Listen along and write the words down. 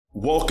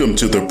Welcome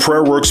to the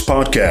Prayer Works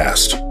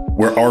Podcast,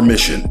 where our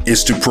mission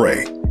is to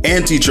pray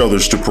and teach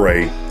others to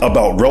pray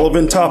about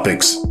relevant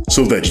topics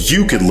so that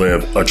you can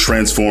live a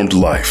transformed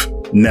life.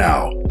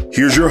 Now,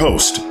 here's your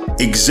host,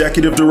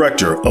 Executive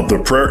Director of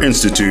the Prayer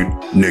Institute,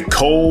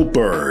 Nicole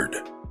Bird.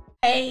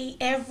 Hey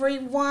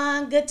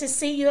everyone, good to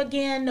see you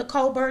again.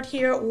 Nicole Bird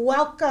here.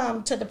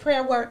 Welcome to the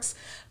Prayer Works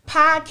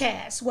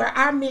Podcast, where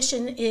our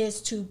mission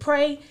is to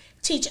pray,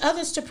 teach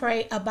others to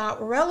pray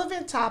about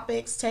relevant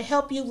topics to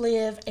help you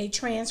live a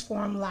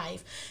transformed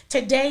life.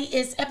 Today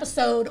is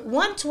episode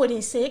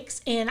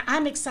 126, and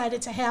I'm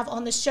excited to have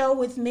on the show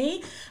with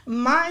me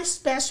my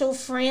special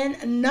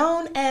friend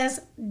known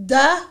as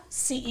the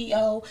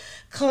CEO,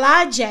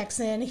 Clyde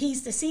Jackson.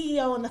 He's the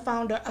CEO and the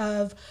founder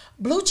of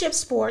Blue Chip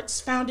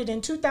Sports, founded in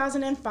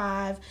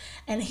 2005,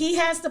 and he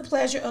has the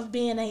pleasure of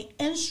being an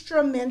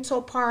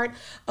instrumental part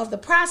of the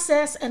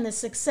process and the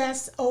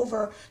success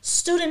over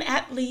student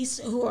athletes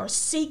who are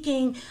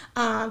seeking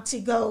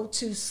to go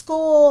to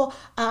school,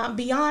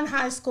 beyond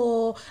high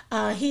school.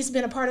 He's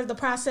been a part of the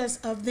process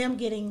of them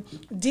getting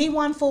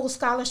D1 full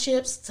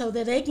scholarships so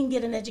that they can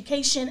get an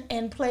education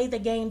and play the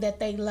game that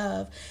they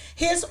love.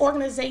 His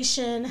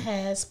organization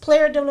has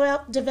player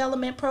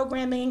development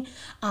programming,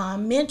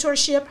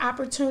 mentorship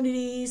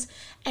opportunities,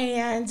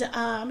 and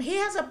he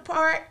has a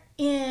part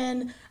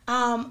in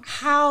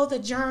how the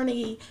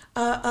journey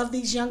of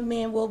these young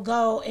men will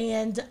go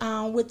and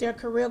with their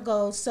career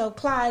goals. So,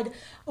 Clyde,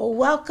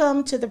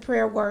 welcome to the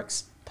Prayer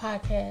Works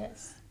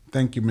Podcast.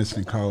 Thank you, Miss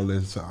Nicole.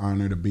 It's an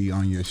honor to be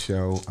on your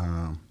show.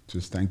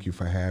 Just thank you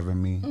for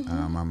having me.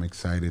 I'm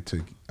excited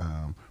to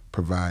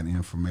provide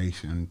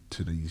information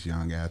to these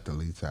young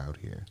athletes out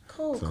here.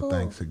 Cool.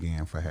 Thanks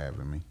again for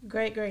having me.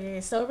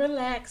 Great. So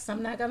relax.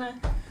 I'm not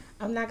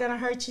gonna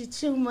hurt you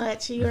too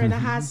much. You're in the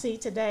hot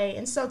seat today.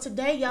 And so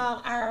today,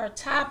 y'all, our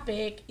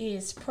topic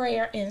is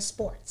prayer in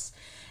sports.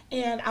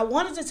 And I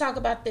wanted to talk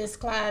about this,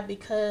 Clyde,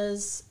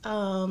 because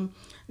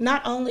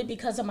not only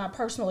because of my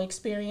personal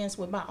experience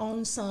with my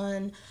own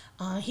son,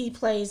 he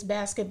plays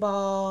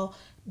basketball,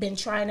 been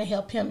trying to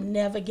help him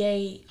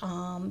navigate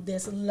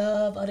this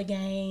love of the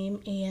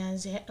game,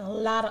 and a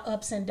lot of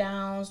ups and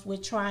downs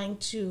with trying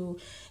to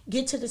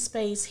get to the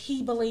space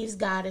he believes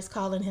God is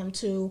calling him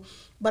to.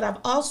 But I've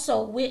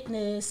also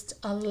witnessed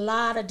a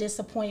lot of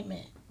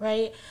disappointment,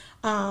 right?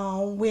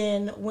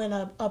 When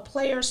a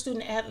player,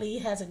 student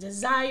athlete has a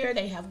desire,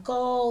 they have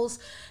goals,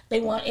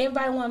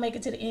 everybody want to make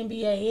it to the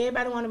NBA,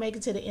 everybody want to make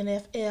it to the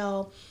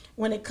NFL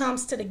when it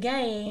comes to the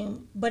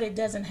game, but it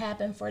doesn't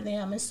happen for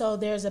them. And so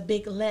there's a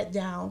big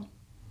letdown.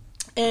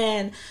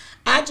 And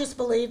I just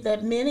believe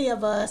that many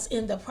of us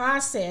in the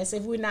process,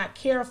 if we're not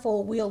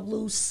careful, we'll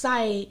lose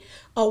sight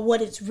of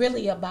what it's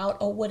really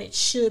about or what it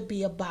should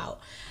be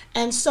about.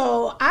 And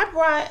so I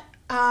brought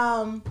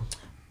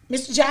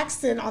Mr.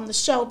 Jackson on the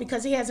show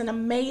because he has an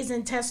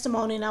amazing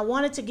testimony, and I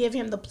wanted to give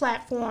him the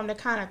platform to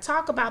kind of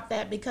talk about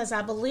that because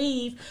I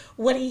believe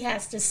what he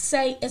has to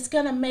say is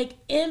going to make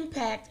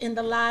impact in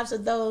the lives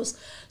of those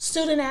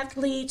student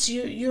athletes,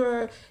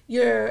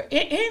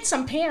 and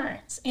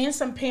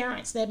some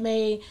parents that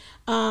may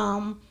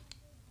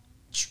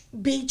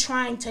be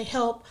trying to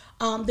help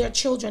their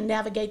children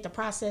navigate the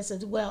process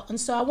as well. And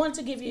so I wanted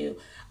to give you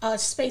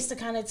space to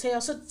kind of tell.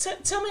 So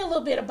tell me a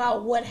little bit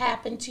about what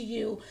happened to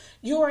you.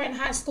 You were in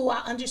high school. I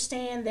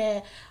understand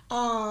that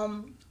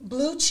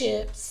Blue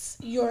Chips,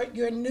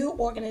 your new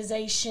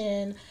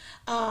organization,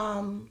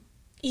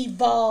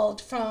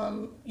 evolved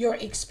from your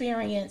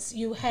experience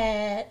you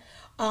had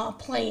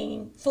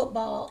playing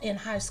football in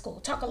high school.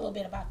 Talk a little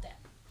bit about that.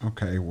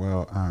 Okay,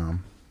 well,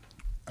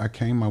 I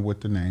came up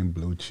with the name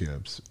Blue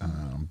Chips.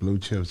 Blue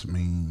Chips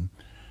mean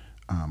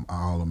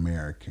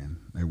All-American.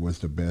 It was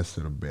the best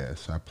of the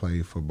best. I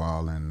played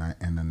football in the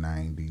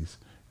 90s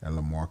at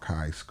Lamarck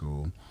High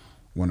School,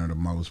 one of the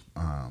most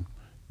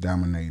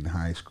dominating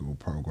high school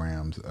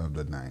programs of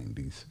the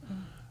 90s.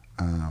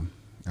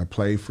 I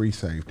played free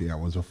safety. I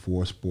was a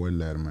four-sport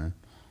letterman.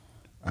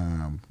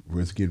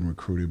 Was getting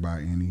recruited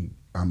by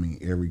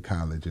every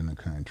college in the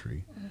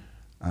country.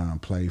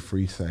 Played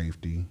free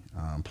safety,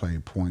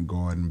 played point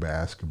guard in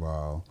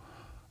basketball,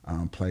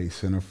 played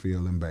center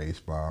field in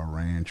baseball,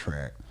 ran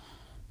track.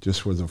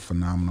 Just was a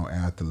phenomenal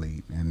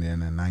athlete. And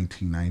then in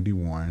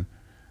 1991,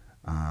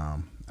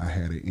 I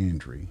had an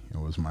injury. It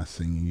was my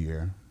senior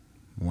year.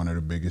 One of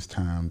the biggest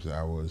times.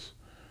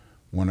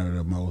 One of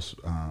the most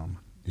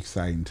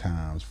exciting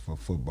times for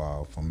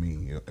football for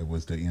me. It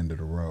was the end of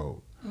the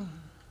road.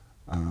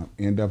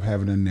 Ended up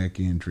having a neck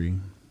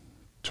injury.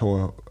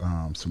 Tore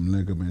some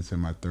ligaments in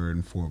my third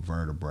and fourth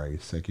vertebrae.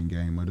 Second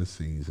game of the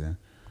season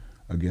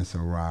against a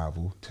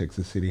rival,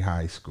 Texas City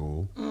High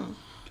School.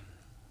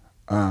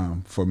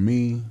 For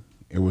me,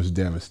 it was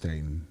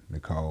devastating,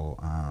 Nicole.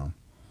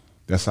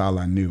 That's all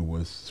I knew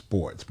was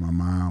sports. My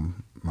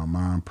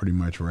mom pretty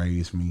much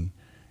raised me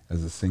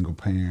as a single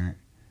parent,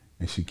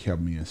 and she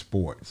kept me in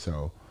sports.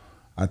 So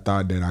I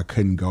thought that I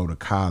couldn't go to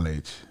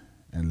college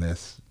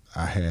unless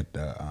I had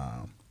the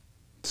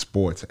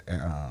sports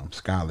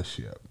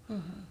scholarship.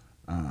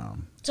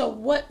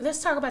 So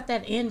let's talk about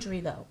that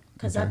injury though.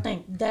 because I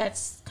think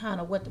that's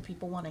kind of what the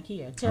people want to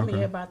hear. Tell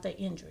me about the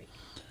injury.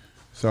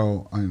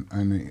 So,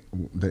 on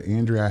the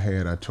injury I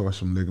had, I tore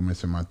some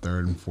ligaments in my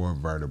third and fourth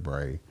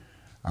vertebrae.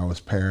 I was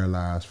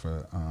paralyzed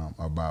for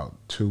about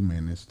 3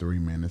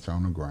 minutes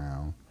on the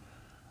ground.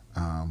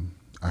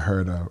 I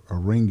heard a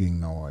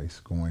ringing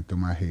noise going through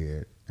my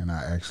head, and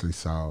I actually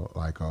saw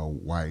like a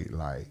white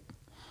light.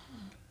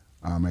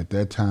 At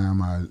that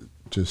time, I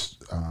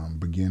just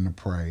began to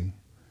pray.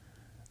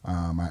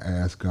 I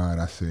asked God,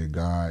 I said,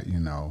 God,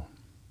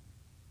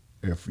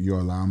 if you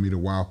allow me to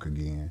walk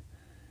again,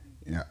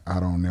 I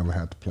don't never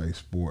have to play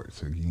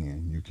sports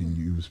again. You can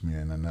use me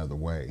in another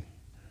way.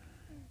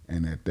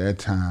 And at that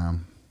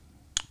time,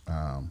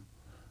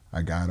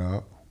 I got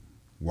up,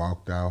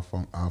 walked off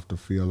the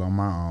field on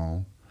my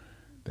own.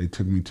 They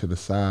took me to the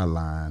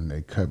sideline.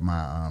 They cut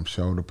my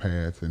shoulder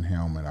pads and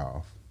helmet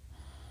off.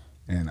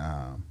 And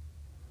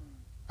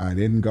I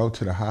didn't go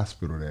to the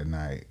hospital that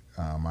night.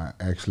 I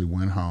actually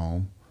went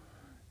home.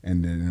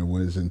 And then it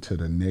wasn't until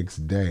the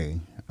next day,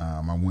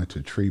 I went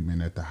to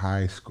treatment at the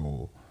high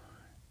school.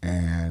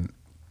 And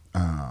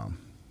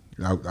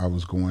I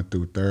was going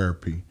through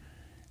therapy.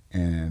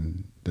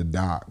 And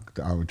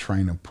our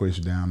trainer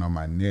pushed down on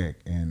my neck,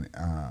 and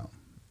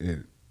it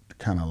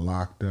kind of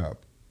locked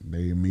up.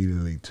 They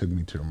immediately took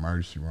me to the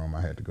emergency room.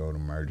 I had to go to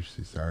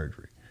emergency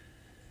surgery.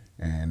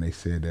 And they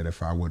said that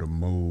if I would have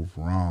moved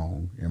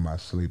wrong in my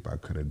sleep, I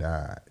could have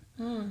died.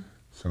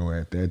 So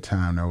at that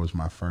time, that was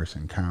my first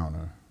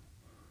encounter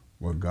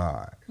with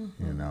God,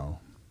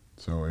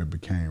 So it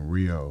became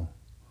real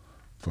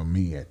for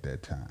me at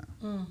that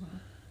time.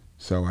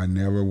 So I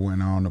never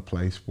went on to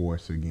play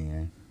sports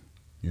again.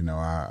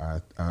 I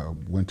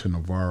went to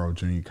Navarro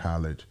Junior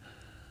College.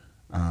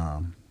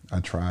 I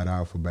tried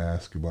out for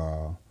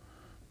basketball,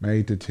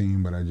 made the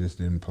team, but I just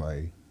didn't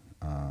play.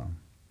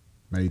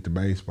 Made the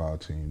baseball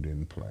team,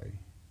 didn't play,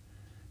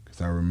 because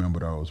I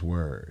remember those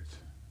words.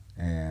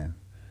 And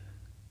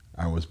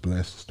I was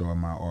blessed to start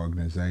my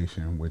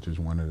organization, which is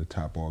one of the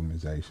top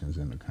organizations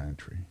in the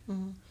country.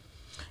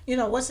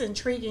 What's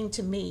intriguing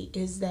to me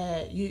is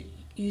that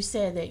you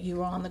said that you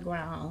were on the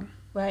ground,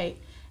 right?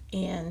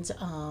 And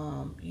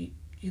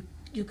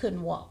you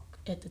couldn't walk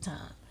at the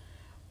time.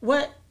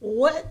 What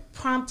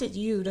prompted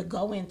you to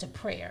go into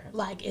prayer?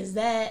 Like,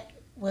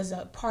 was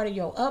a part of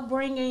your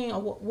upbringing,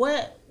 or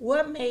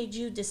what made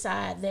you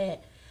decide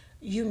that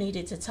you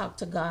needed to talk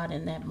to God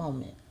in that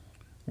moment?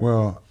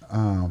 Well,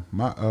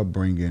 my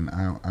upbringing,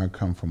 I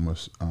come from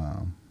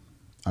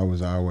I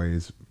was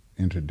always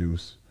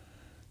introduced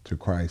to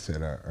Christ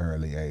at an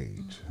early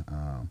age.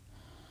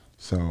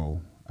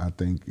 So I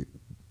think,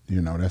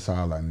 that's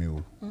all I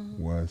knew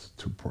was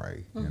to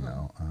pray.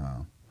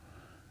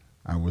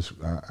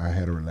 I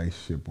had a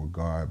relationship with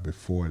God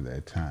before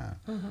that time,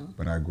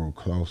 but I grew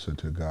closer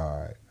to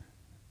God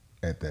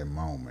at that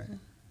moment.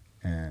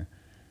 And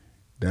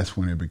that's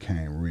when it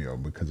became real,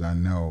 because I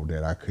know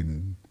that I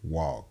couldn't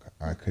walk.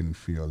 I couldn't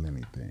feel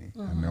anything.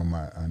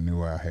 I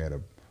knew I had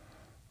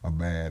a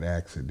bad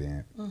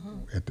accident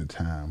at the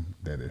time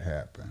that it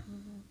happened.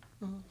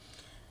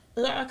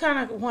 I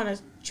kind of want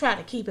to try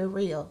to keep it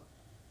real.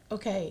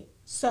 Okay,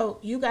 so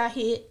you got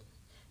hit.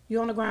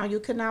 You're on the ground. You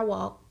could not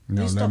walk.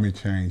 No, let me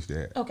change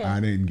that. Okay. I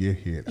didn't get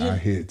hit. I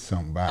hit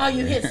somebody. Oh,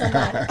 you hit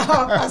somebody.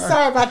 I'm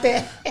sorry about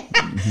that.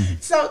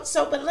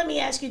 But let me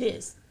ask you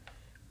this.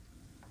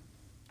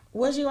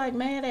 Was you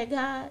mad at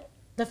God?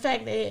 The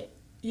fact that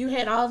you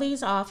had all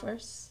these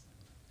offers,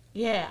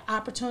 you had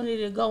opportunity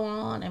to go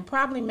on and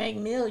probably make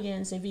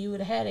millions if you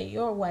would have had it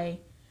your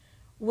way.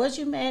 Was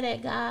you mad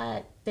at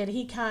God that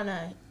he kind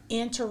of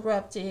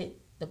interrupted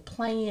the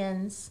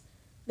plans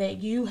that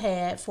you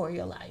had for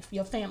your life,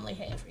 your family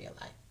had for your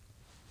life?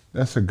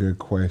 That's a good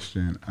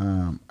question.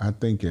 I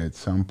think at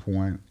some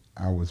point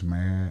I was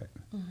mad.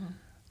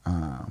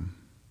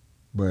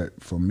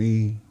 But for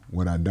me,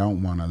 what I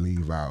don't want to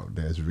leave out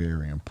that's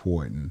very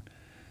important,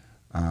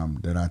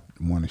 that I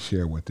want to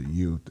share with the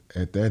youth,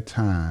 at that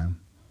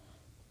time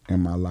in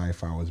my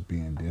life, I was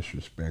being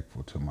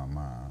disrespectful to my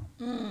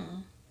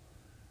mom.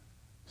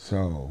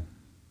 So,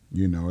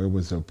 it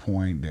was a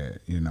point that,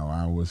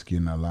 I was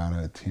getting a lot of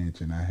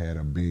attention. I had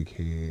a big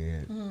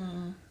head.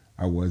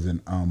 I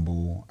wasn't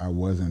humble. I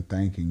wasn't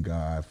thanking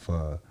God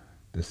for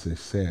the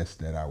success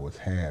that I was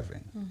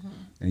having.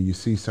 And you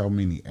see so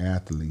many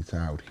athletes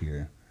out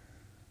here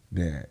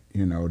that,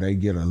 they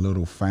get a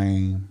little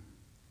fame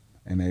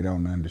and they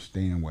don't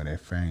understand where that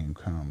fame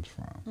comes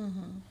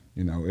from.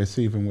 It's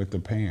even with the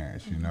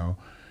parents,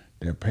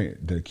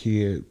 the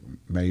kid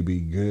may be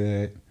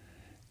good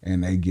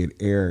and they get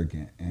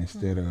arrogant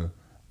instead of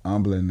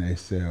humbling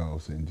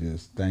themselves and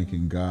just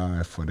thanking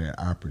God for that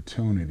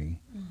opportunity.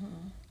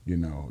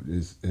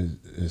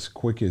 As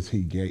quick as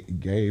he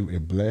gave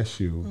it, bless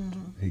you,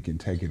 he can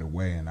take it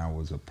away, and I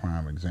was a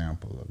prime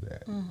example of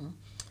that.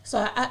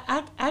 So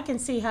I can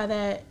see how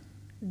that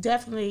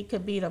definitely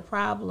could be the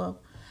problem.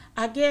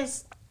 I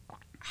guess,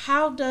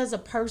 how does a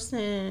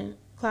person,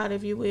 Claude,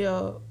 if you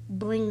will,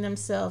 bring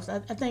themselves? I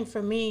think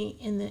for me,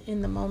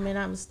 in the moment,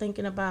 I was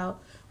thinking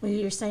about when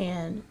you're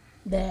saying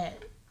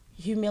that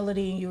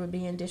humility and you were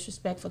being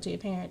disrespectful to your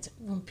parents,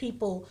 when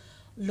people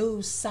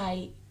lose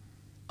sight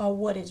of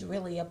what it's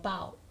really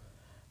about.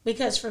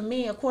 Because for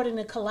me, according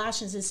to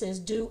Colossians, it says,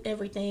 do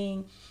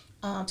everything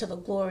to the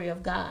glory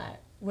of God.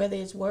 Whether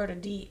it's word or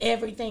deed,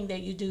 everything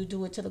that you do,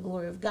 do it to the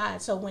glory of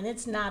God. So when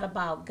it's not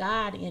about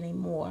God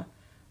anymore,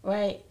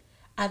 right,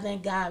 I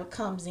think God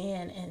comes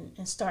in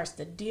and starts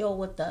to deal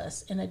with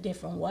us in a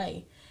different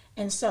way.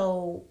 And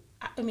so,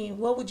 I mean,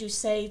 what would you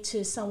say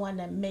to someone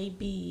that may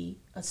be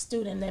a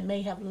student that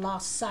may have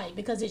lost sight?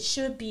 Because it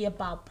should be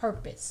about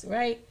purpose,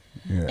 right?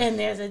 Yes. And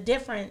there's a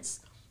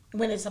difference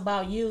when it's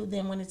about you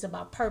than when it's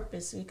about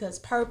purpose, because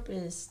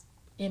purpose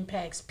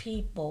impacts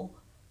people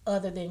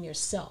other than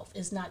yourself.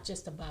 It's not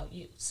just about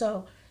you.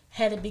 So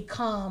had it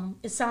become,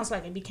 it sounds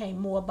like it became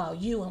more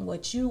about you and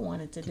what you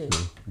wanted to do.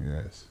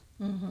 Yes.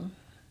 Mm-hmm.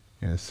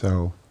 Yeah,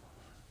 so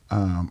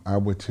I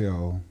would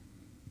tell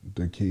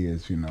the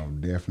kids,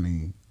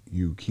 definitely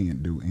you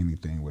can't do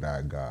anything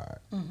without God.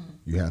 Mm-hmm.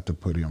 You have to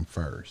put him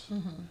first.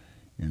 Mm-hmm.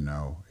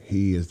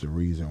 He is the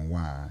reason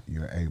why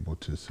you're able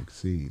to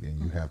succeed,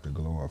 and you have to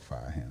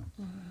glorify him.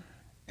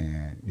 Mm-hmm.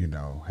 And,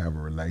 have a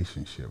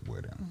relationship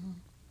with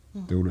him.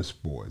 Mm-hmm. Through the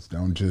sports.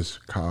 Don't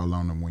just call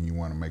on him when you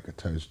want to make a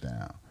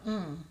touchdown.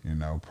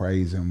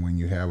 Praise him when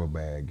you have a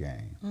bad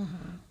game.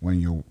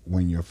 Mm-hmm.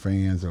 When your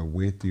fans are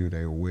with you,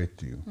 they're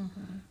with you.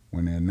 Mm-hmm.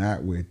 When they're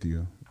not with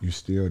you, you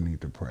still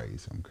need to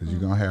praise him, because you're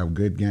going to have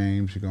good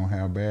games, you're going to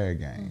have bad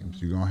games.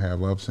 Mm-hmm. You're going to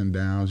have ups and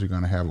downs, you're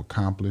going to have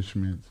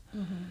accomplishments,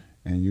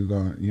 and you're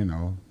going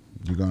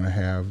to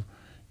have,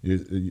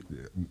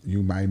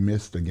 you might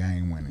miss the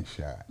game-winning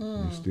shot.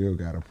 You still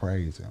got to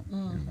praise him,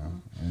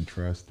 and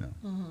trust him.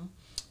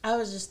 I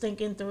was just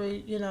thinking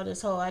through,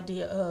 this whole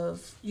idea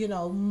of,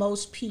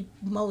 most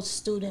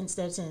students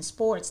that's in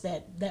sports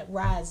that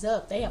rise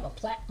up, they have a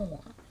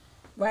platform,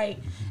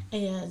 right? Mm-hmm.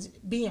 And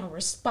being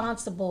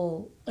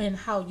responsible in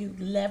how you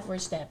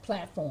leverage that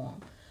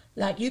platform.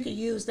 Like, you could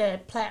use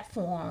that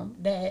platform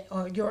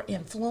or your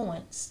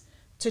influence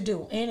to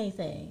do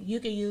anything. You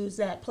could use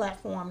that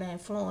platform, that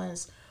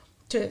influence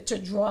to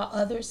draw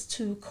others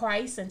to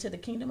Christ and to the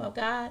kingdom of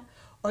God.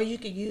 Or you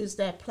could use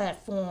that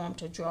platform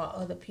to draw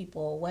other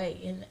people away.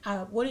 And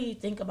what do you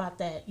think about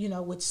that?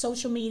 With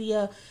social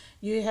media,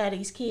 you had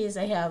these kids,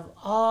 they have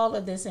all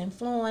of this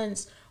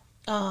influence,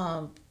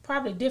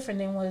 probably different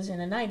than was in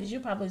the 90s. You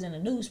probably was in the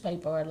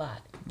newspaper a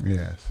lot.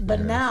 Yes. But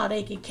now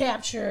they can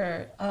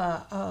capture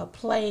a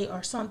play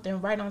or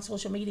something right on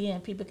social media,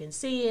 and people can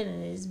see it,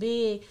 and it's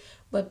big.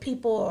 But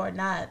people are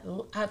not,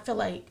 I feel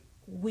like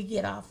we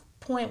get off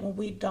point when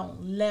we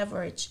don't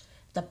leverage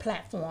the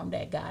platform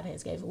that God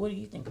has given. What do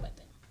you think about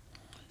that?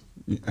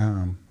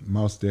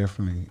 Most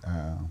definitely.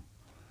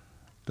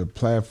 The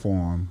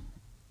platform,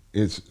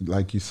 it's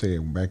like you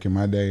said, back in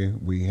my day,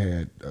 we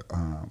had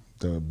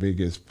the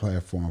biggest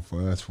platform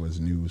for us was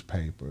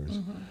newspapers.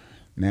 Mm-hmm.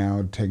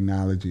 Now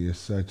technology is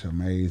such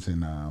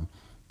amazing.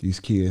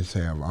 These kids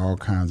have all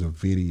kinds of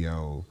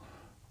videographers,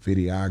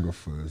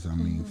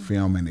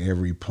 filming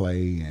every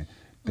play and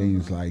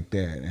things like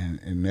that.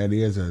 And that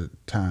is a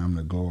time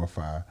to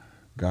glorify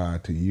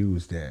God, to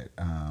use that.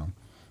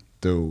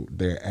 Through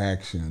their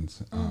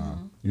actions,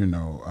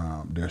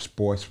 their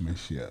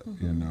sportsmanship,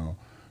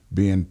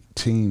 being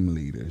team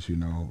leaders,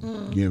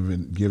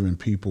 giving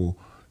people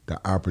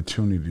the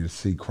opportunity to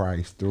see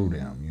Christ through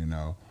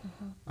them,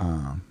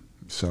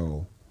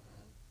 So,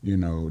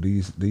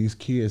 these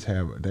kids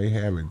have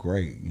it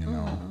great,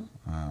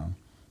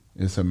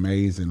 It's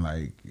amazing.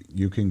 Like,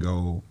 you can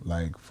go,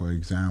 like, for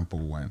example,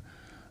 when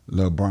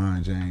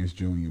LeBron James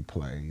Jr.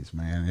 plays,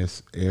 man,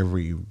 it's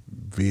every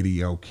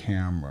video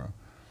camera.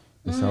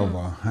 It's over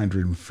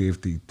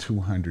 150,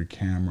 200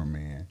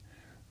 cameramen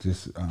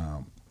just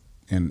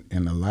in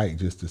the light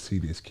just to see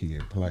this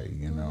kid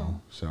play,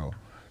 So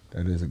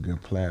that is a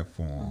good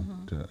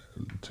platform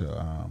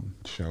to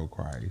show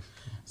Christ.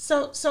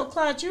 So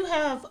Claude,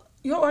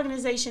 your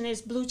organization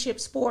is Blue Chip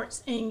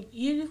Sports, and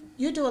you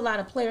do a lot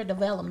of player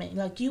development.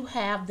 Like, you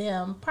have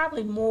them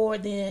probably more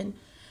than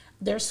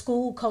their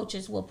school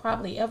coaches will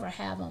probably ever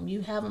have them.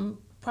 You have them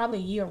probably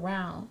year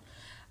round.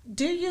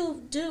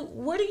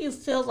 What do you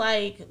feel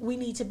like we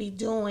need to be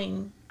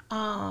doing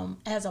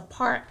as a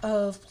part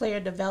of player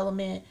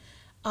development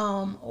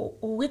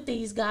with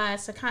these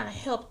guys to kind of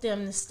help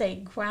them to stay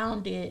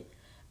grounded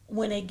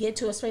when they get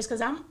to a space?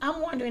 Because I'm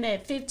wondering,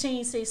 at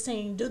 15,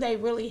 16, do they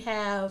really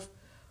have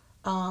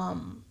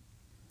the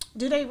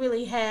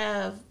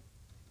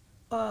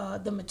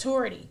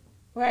maturity,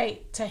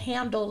 right, to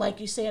handle, like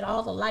you said,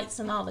 all the lights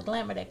and all the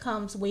glamour that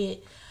comes with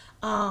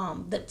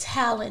the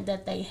talent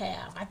that they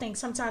have? I think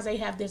sometimes they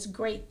have this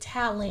great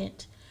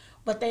talent,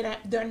 but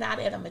they're not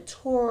at a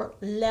mature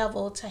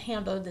level to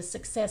handle the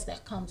success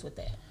that comes with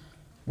that.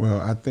 Well,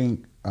 I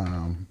think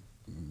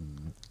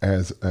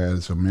as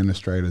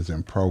administrators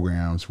and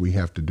programs, we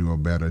have to do a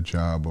better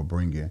job of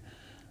bringing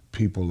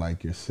people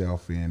like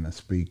yourself in to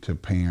speak to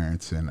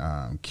parents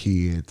and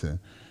kids and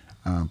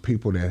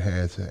people that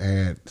has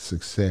had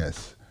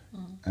success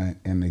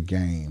in the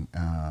game.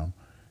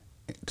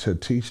 To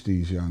teach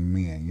these young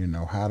men,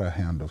 how to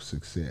handle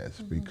success,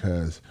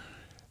 because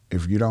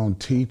if you don't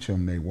teach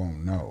them, they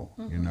won't know.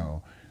 You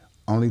know,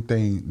 only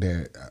thing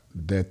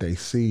that they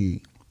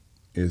see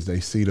is they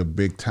see the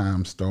big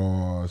time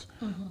stars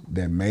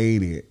that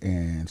made it,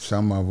 and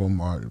some of them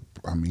are.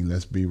 I mean,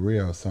 let's be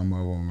real. Some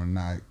of them are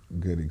not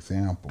good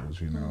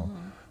examples. You know,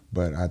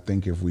 but I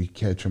think if we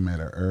catch them at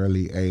an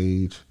early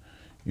age,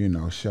 you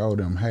know, show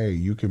them, hey,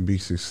 you can be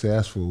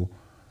successful.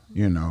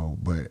 You know,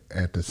 but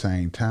at the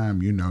same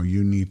time, you know,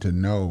 you need to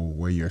know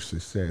where your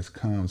success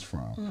comes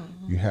from.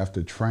 You have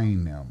to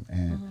train them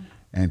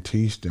and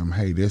teach them,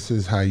 hey, this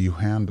is how you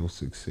handle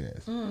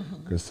success.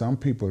 Because some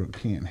people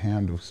can't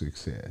handle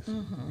success,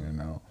 you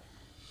know.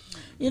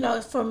 You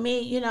know, for me,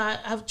 you know,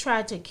 I've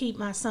tried to keep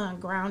my son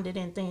grounded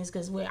in things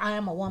because I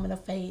am a woman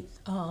of faith,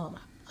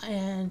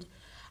 and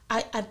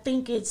I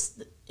think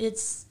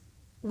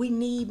we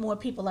need more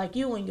people like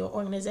you in your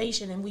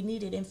organization, and we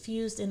need it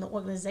infused in the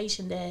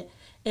organization that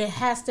it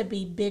has to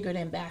be bigger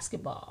than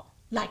basketball.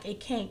 Like, it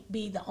can't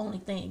be the only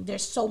thing.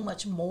 There's so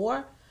much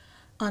more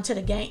onto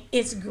the game.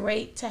 It's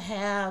great to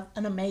have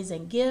an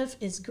amazing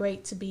gift. It's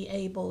great to be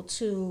able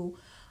to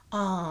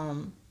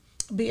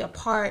be a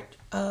part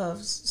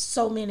of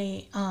so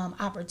many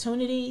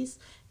opportunities,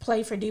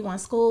 play for D1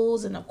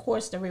 schools, and of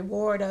course the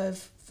reward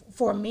of,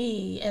 for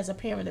me as a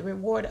parent, the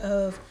reward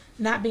of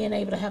not being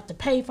able to have to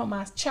pay for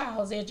my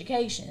child's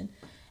education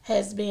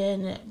has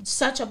been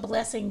such a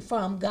blessing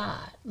from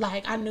God.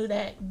 Like, I knew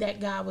that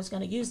God was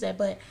going to use that,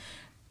 but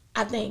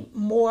I think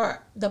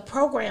the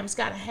program's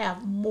got to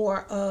have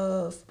more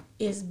of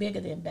is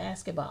bigger than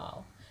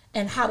basketball.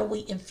 And how do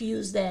we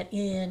infuse that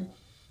in,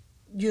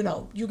 you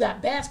know, you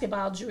got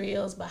basketball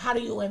drills, but how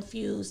do you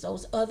infuse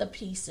those other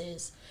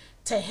pieces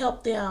to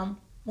help them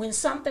when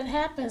something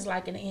happens,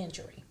 like an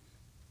injury,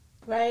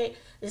 right?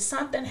 If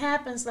something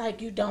happens,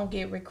 like you don't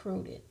get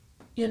recruited,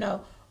 you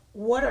know,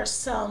 what are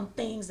some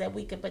things that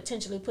we could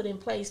potentially put in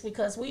place?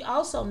 Because we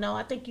also know,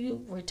 I think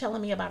you were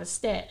telling me about a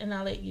stat, and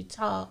I'll let you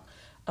talk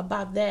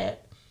about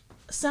that.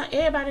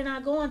 Everybody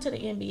not going to the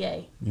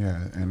NBA.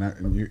 Yeah,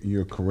 and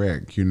you're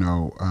correct. You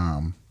know,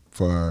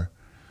 for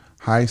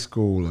high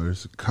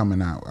schoolers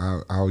coming out,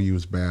 I'll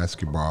use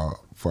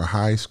basketball. For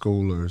high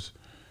schoolers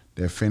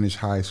that finish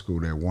high school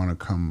that want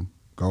to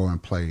go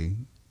and play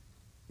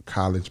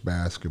college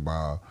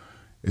basketball,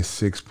 it's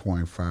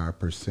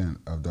 6.5%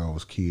 of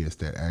those kids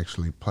that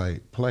actually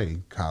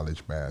play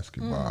college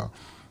basketball.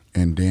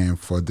 And then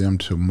for them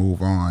to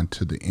move on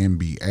to the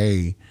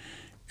NBA,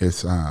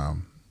 it's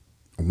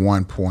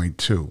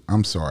 1.2.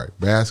 I'm sorry,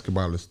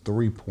 basketball is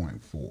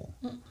 3.4.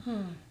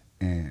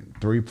 And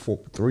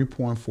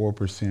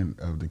 3.4%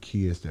 of the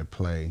kids that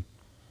play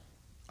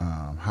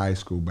high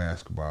school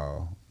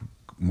basketball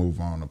move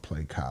on to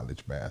play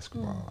college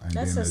basketball. And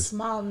that's a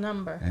small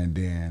number. And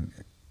then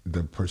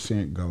the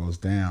percent goes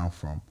down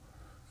from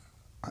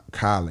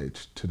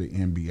college to the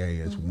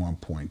NBA is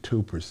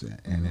 1.2%.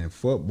 And in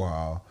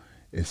football,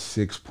 it's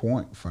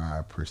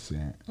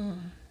 6.5%.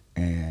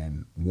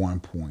 And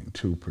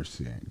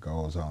 1.2%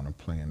 goes on to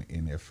play in the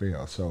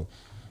NFL. So,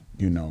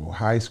 you know,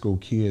 high school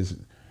kids,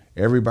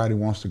 everybody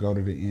wants to go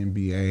to the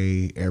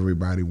NBA.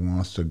 Everybody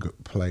wants to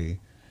play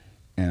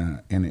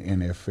in the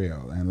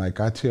NFL. And like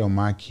I tell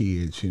my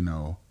kids, you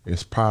know,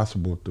 it's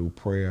possible through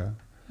prayer,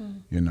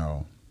 you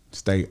know,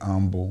 stay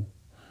humble,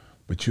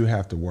 but you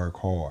have to work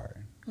hard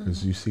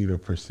because you see the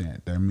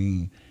percent. That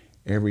means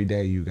every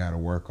day you got to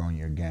work on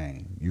your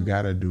game. You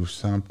got to do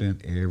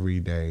something every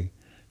day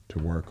to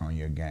work on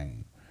your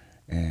game.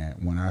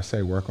 And when I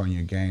say work on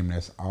your game,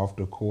 that's off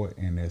the court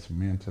and that's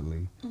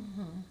mentally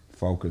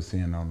focus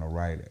in on the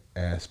right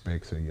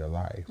aspects of your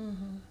life.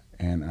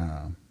 And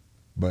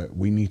but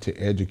we need to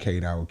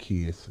educate our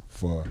kids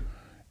for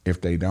if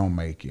they don't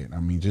make it. I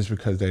mean, just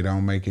because they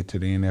don't make it to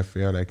the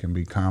NFL, they can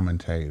be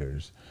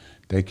commentators.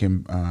 They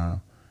can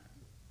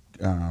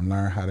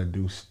learn how to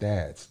do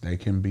stats. They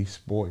can be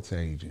sports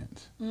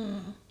agents.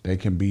 They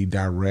can be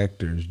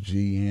directors,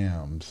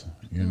 GMs,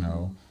 you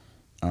know.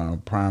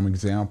 Prime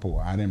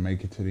example, I didn't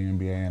make it to the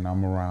NBA and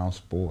I'm around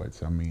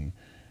sports. I mean,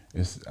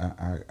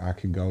 I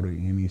could go to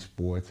any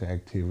sports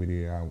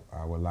activity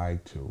I would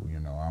like to.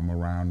 You know, I'm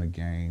around the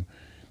game.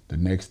 The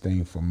next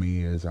thing for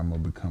me is I'm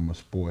going to become a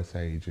sports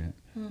agent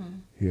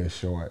here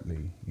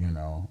shortly, you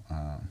know.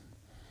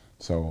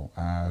 So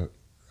I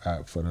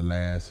for the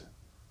last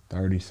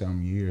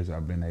 30-some years,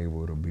 I've been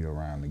able to be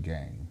around the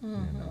game,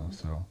 you know.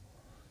 So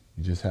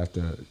you just have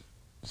to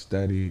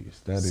study.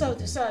 So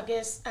I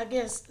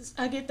guess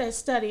I get that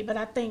study, but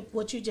I think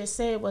what you just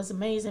said was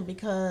amazing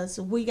because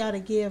we got to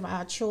give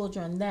our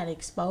children that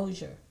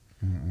exposure.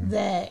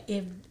 That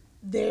if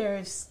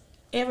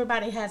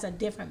everybody has a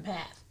different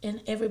path, and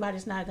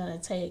everybody's not going to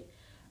take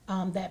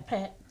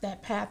that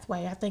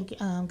pathway. I think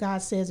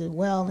God says it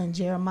well in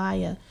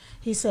Jeremiah.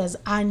 He says,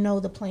 "I know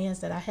the plans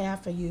that I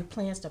have for you,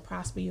 plans to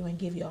prosper you and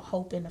give you a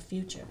hope in the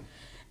future."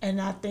 And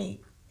I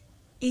think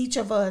each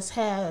of us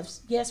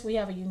has, yes, we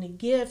have a unique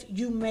gift.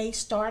 You may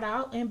start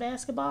out in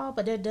basketball,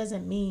 but that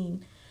doesn't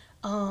mean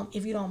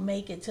if you don't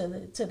make it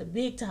to the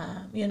big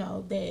time, you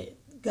know, that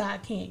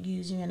God can't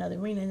use you in other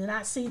arenas. And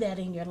I see that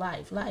in your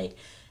life. Like,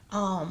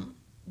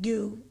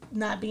 you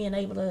not being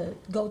able to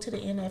go to the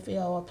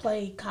NFL or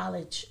play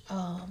college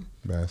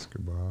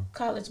basketball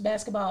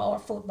or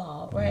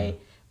football, right?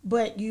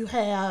 But you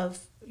have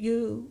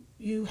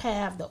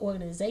the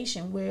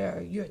organization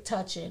where you're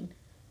touching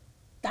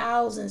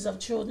thousands of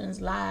children's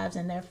lives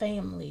and their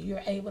family.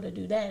 You're able to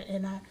do that,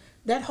 and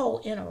that whole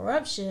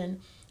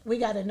interruption, we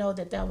got to know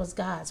that was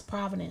God's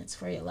providence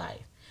for your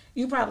life.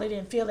 You probably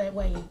didn't feel that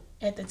way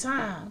at the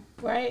time,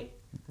 right?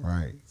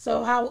 Right.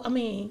 So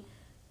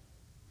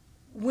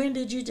when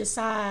did you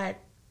decide?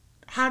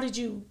 How did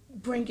you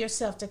bring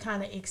yourself to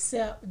kind of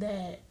accept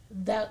that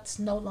that's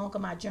no longer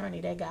my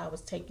journey, that God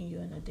was taking you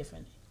in a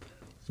different space?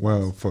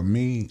 Well, for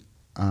me,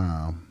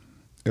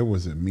 it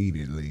was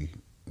immediately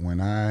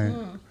when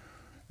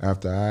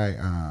after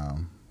I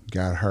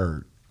got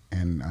hurt,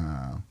 and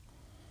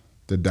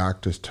the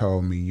doctors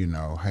told me,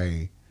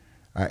 hey,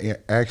 I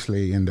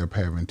actually ended up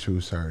having 2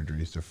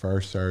 surgeries. The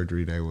first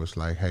surgery, they was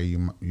like, hey,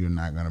 you're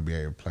not going to be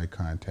able to play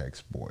contact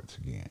sports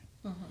again.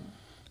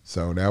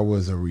 So that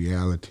was a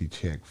reality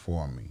check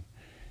for me.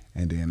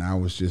 And then I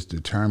was just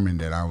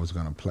determined that I was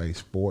going to play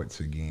sports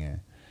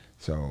again.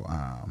 So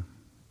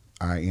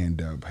I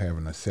ended up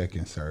having a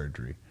second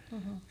surgery.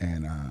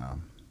 And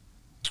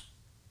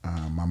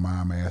my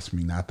mom asked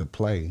me not to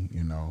play,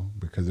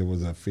 because it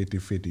was a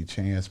 50-50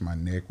 chance my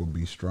neck would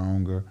be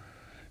stronger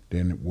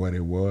than what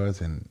it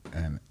was. And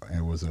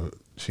it was a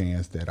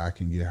chance that I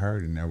can get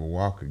hurt and never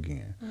walk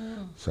again.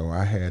 So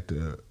I had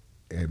to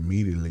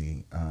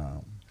immediately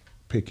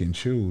pick and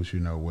choose,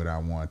 what I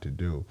wanted to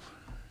do.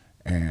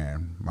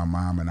 And my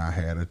mom and I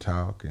had a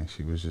talk, and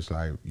she was just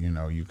like,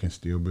 you can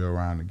still be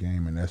around the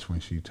game. And that's when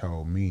she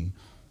told me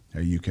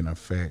that you can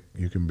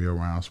be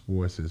around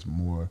sports is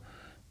more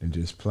than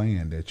just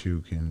playing, that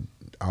you can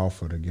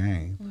offer the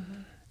game.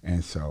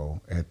 And so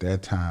at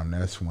that time,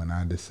 that's when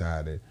I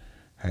decided,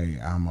 hey,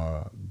 I'm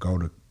go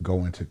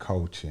into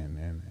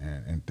coaching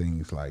and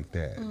things like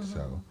that.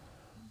 So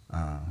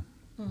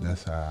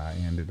that's how I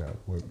ended up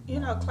with.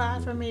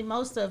 Clyde, for me,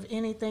 most of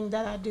anything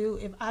that I do,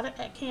 if I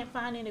can't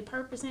find any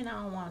purpose in it, I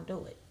don't want to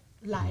do it.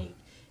 Like,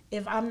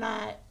 if I'm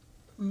not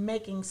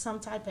making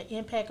some type of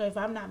impact, or if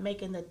I'm not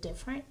making the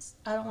difference,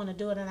 I don't want to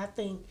do it. And I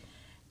think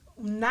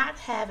not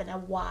having a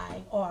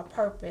why or a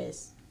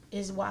purpose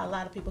is why a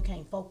lot of people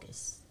can't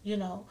focus,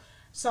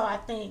 So I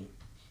think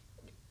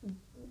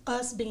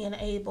us being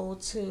able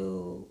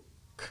to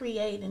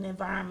create an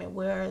environment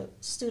where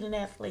student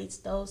athletes,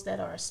 those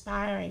that are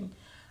aspiring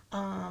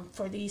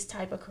for these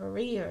type of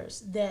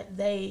careers, that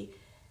they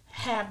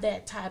have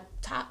that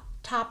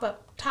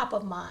top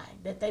of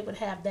mind, that they would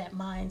have that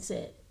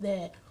mindset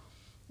that,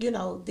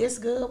 this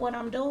good what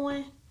I'm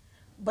doing,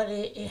 but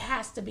it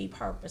has to be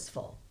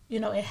purposeful.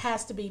 It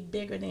has to be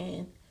bigger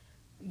than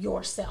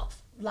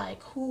yourself.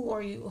 Like, who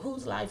are you?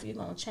 Whose life you're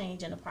going to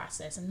change in the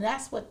process? And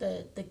that's what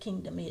the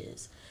kingdom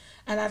is.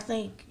 And I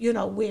think,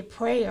 with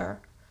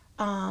prayer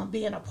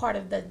being a part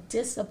of the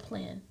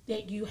discipline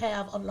that you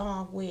have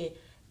along with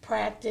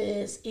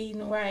practice,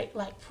 eating right,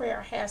 like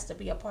prayer has to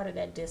be a part of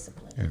that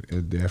discipline.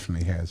 It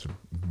definitely has to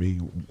be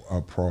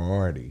a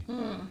priority.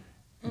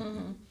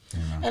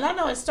 And I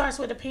know it starts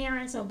with the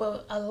parents,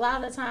 but a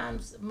lot of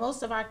times,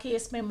 most of our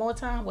kids spend more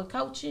time with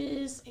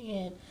coaches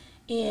and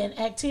in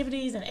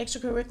activities and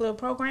extracurricular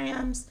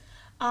programs.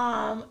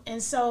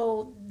 And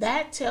so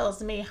that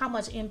tells me how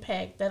much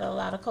impact that a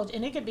lot of coaches,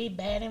 and it could be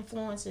bad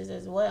influences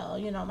as well.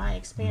 My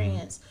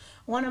experience.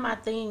 One of my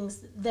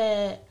things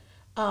that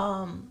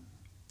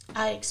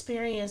I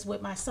experienced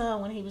with my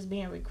son when he was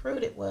being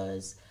recruited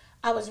was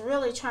I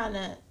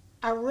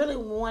really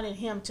wanted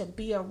him to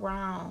be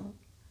around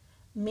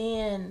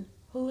men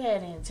who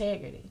had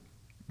integrity.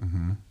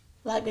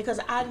 Like, because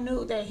I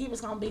knew that he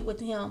was going to be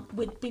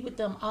with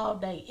them all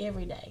day,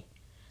 every day.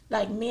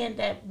 Like, men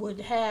that would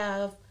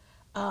have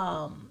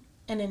an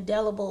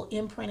indelible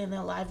imprint in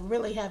their life,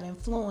 really have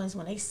influence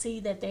when they see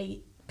that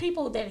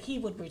people that he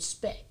would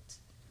respect.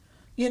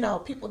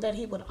 People that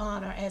he would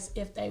honor as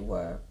if they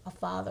were a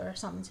father or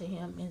something to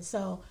him. And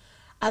so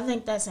I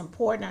think that's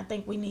important. I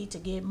think we need to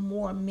get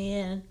more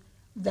men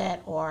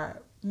that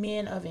are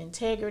men of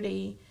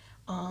integrity,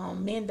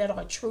 men that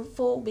are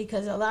truthful,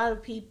 because a lot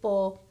of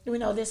people,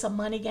 this is a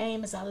money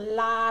game. It's a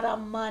lot of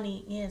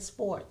money in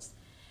sports.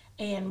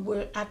 And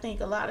I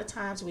think a lot of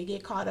times we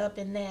get caught up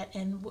in that,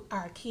 and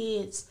our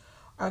kids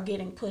are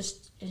getting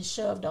pushed and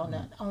shoved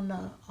to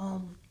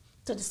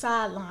the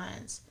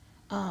sidelines.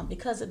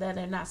 Because of that,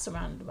 they're not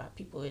surrounded by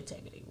people with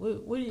integrity.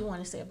 What do you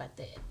want to say about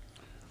that?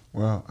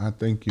 Well, I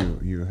think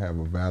you have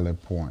a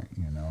valid point,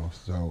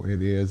 So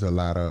it is a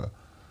lot of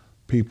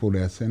people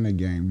that's in the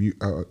game.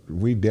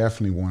 We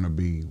definitely want to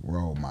be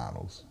role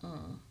models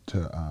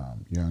to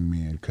young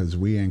men, because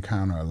we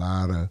encounter a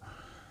lot of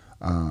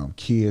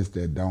kids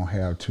that don't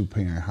have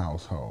 2-parent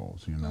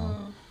households,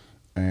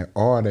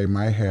 or they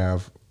might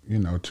have,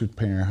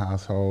 2-parent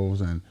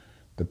households, and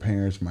the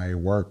parents may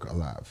work a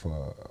lot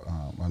for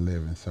a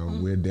living. So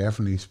we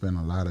definitely spend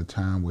a lot of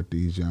time with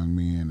these young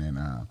men,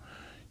 and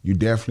you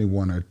definitely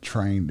want to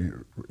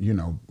train,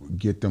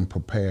 get them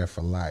prepared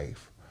for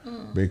life,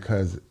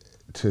 because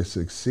to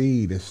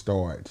succeed, it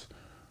starts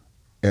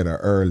at an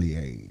early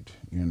age,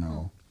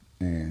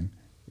 and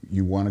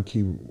you want to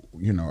keep,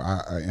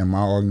 I in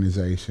my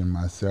organization,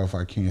 myself,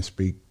 I can't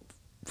speak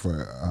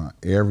for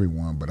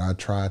everyone, but I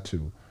try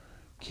to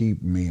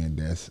keep men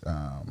that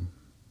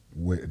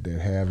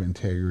have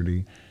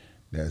integrity,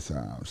 that's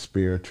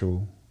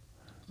spiritual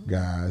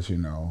guys,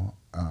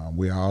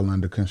 we're all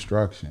under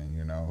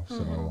construction,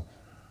 so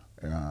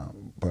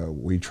but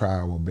we try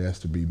our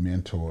best to be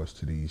mentors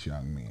to these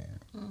young men,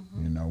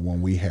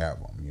 when we have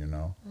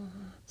them,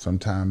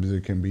 Sometimes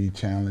it can be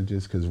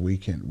challenges because we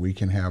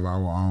can have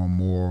our own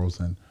morals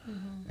and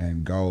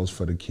goals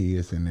for the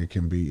kids, and it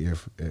can be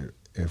if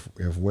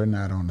we're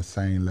not on the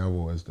same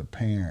level as the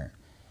parent,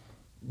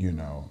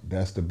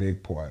 that's the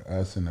big part.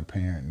 Us and the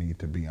parent need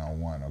to be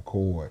on one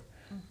accord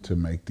to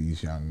make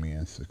these young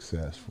men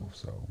successful.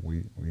 So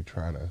we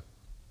try to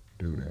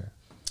do that.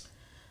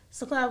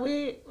 So, Clyde,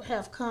 we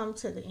have come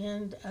to the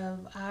end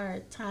of our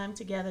time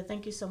together.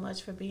 Thank you so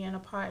much for being a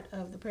part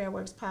of the Prayer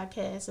Works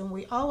podcast. And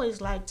we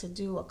always like to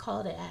do a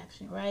call to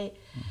action, right?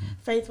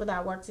 Faith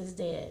without works is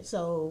dead.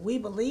 So we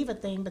believe a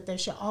thing, but there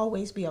should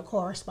always be a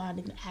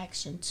corresponding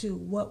action to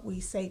what we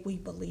say we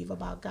believe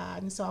about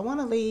God. And so I want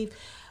to leave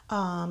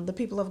the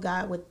people of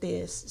God with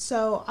this.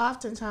 So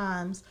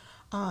oftentimes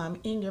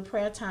in your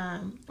prayer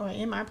time, or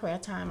in my prayer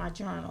time, I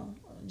journal.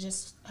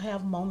 Just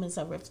have moments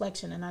of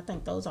reflection, and I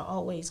think those are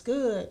always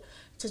good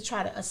to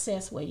try to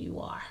assess where you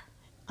are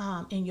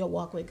in your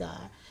walk with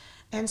God.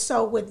 And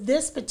so with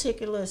this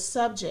particular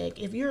subject,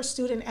 if you're a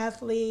student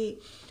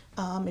athlete,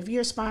 if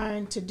you're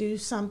aspiring to do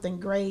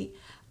something great,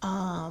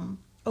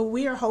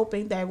 we are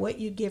hoping that what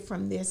you get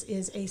from this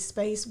is a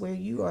space where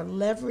you are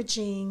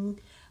leveraging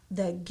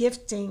the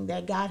gifting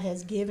that God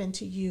has given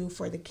to you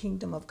for the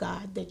kingdom of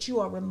God, that you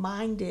are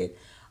reminded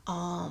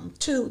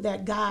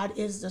that God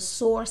is the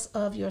source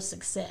of your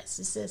success.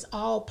 It says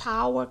all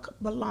power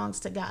belongs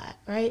to God,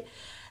 right?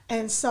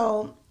 And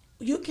so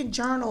you can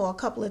journal a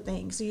couple of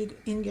things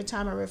in your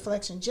time of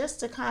reflection just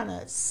to kind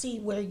of see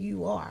where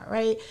you are,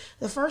 right?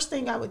 The first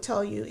thing I would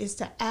tell you is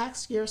to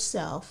ask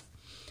yourself,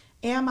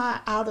 am I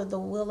out of the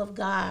will of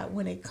God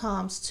when it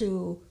comes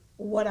to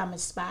what I'm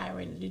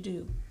aspiring to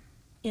do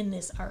in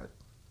this earth?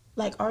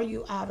 Like, are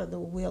you out of the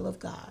will of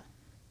God,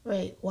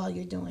 right, while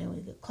you're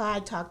doing it?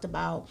 Clyde talked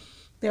about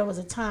there was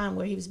a time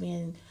where he was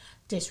being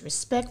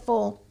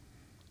disrespectful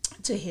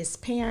to his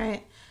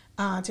parent,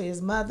 to his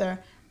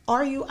mother.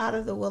 Are you out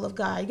of the will of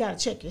God? You got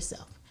to check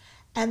yourself.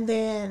 And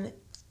then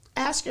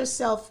ask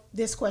yourself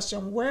this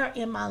question: where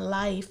in my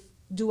life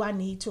do I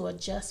need to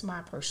adjust my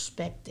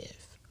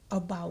perspective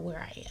about where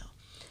I am?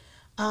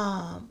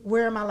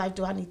 Where in my life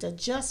do I need to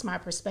adjust my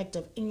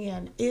perspective?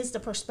 And is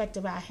the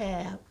perspective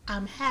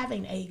I'm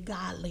having a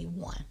godly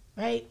one,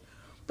 right?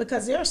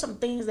 Because there are some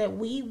things that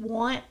we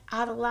want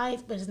out of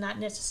life, but it's not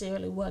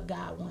necessarily what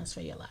God wants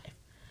for your life.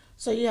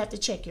 So you have to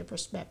check your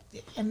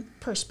perspective. And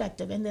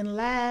then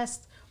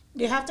last,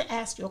 you have to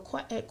ask your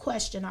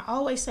question. I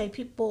always say,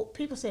 people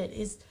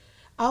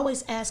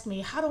always ask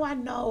me, how do I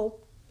know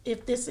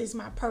if this is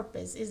my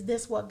purpose? Is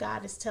this what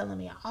God is telling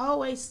me? I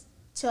always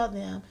tell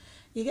them,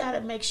 you got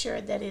to make sure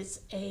that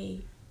it's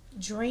a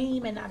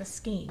dream and not a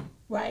scheme,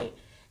 right?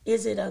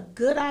 Is it a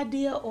good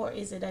idea or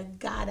is it a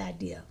God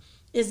idea?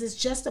 Is this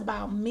just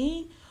about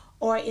me,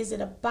 or is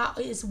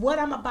what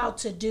I'm about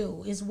to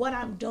do, is what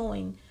I'm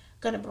doing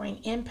going to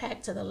bring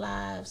impact to the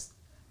lives,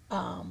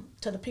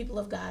 to the people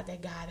of God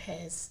that God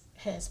has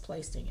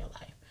placed in your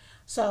life?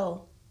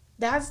 So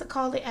that's the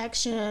call to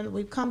action.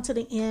 We've come to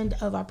the end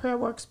of our Prayer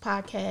Works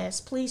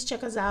podcast. Please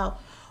check us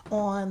out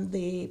on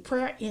the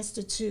Prayer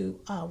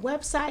Institute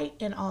website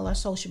and all our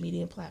social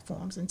media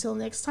platforms. Until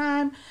next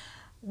time,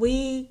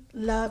 we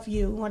love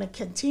you. We want to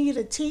continue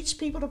to teach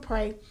people to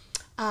pray.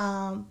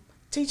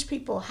 Teach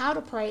people how to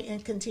pray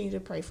and continue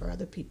to pray for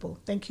other people.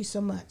 Thank you so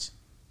much.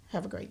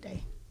 Have a great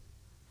day.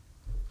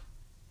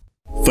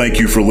 Thank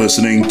you for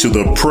listening to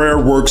the Prayer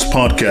Works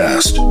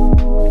podcast.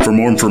 For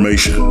more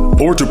information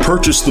or to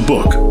purchase the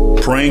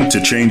book, Praying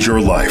to Change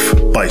Your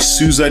Life by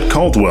Suzette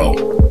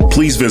Caldwell,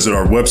 please visit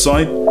our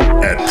website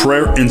at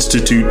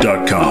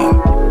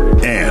prayerinstitute.com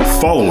and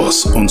follow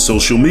us on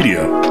social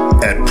media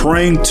at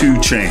Praying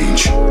to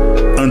Change.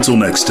 Until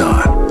next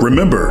time,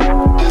 remember,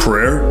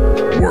 prayer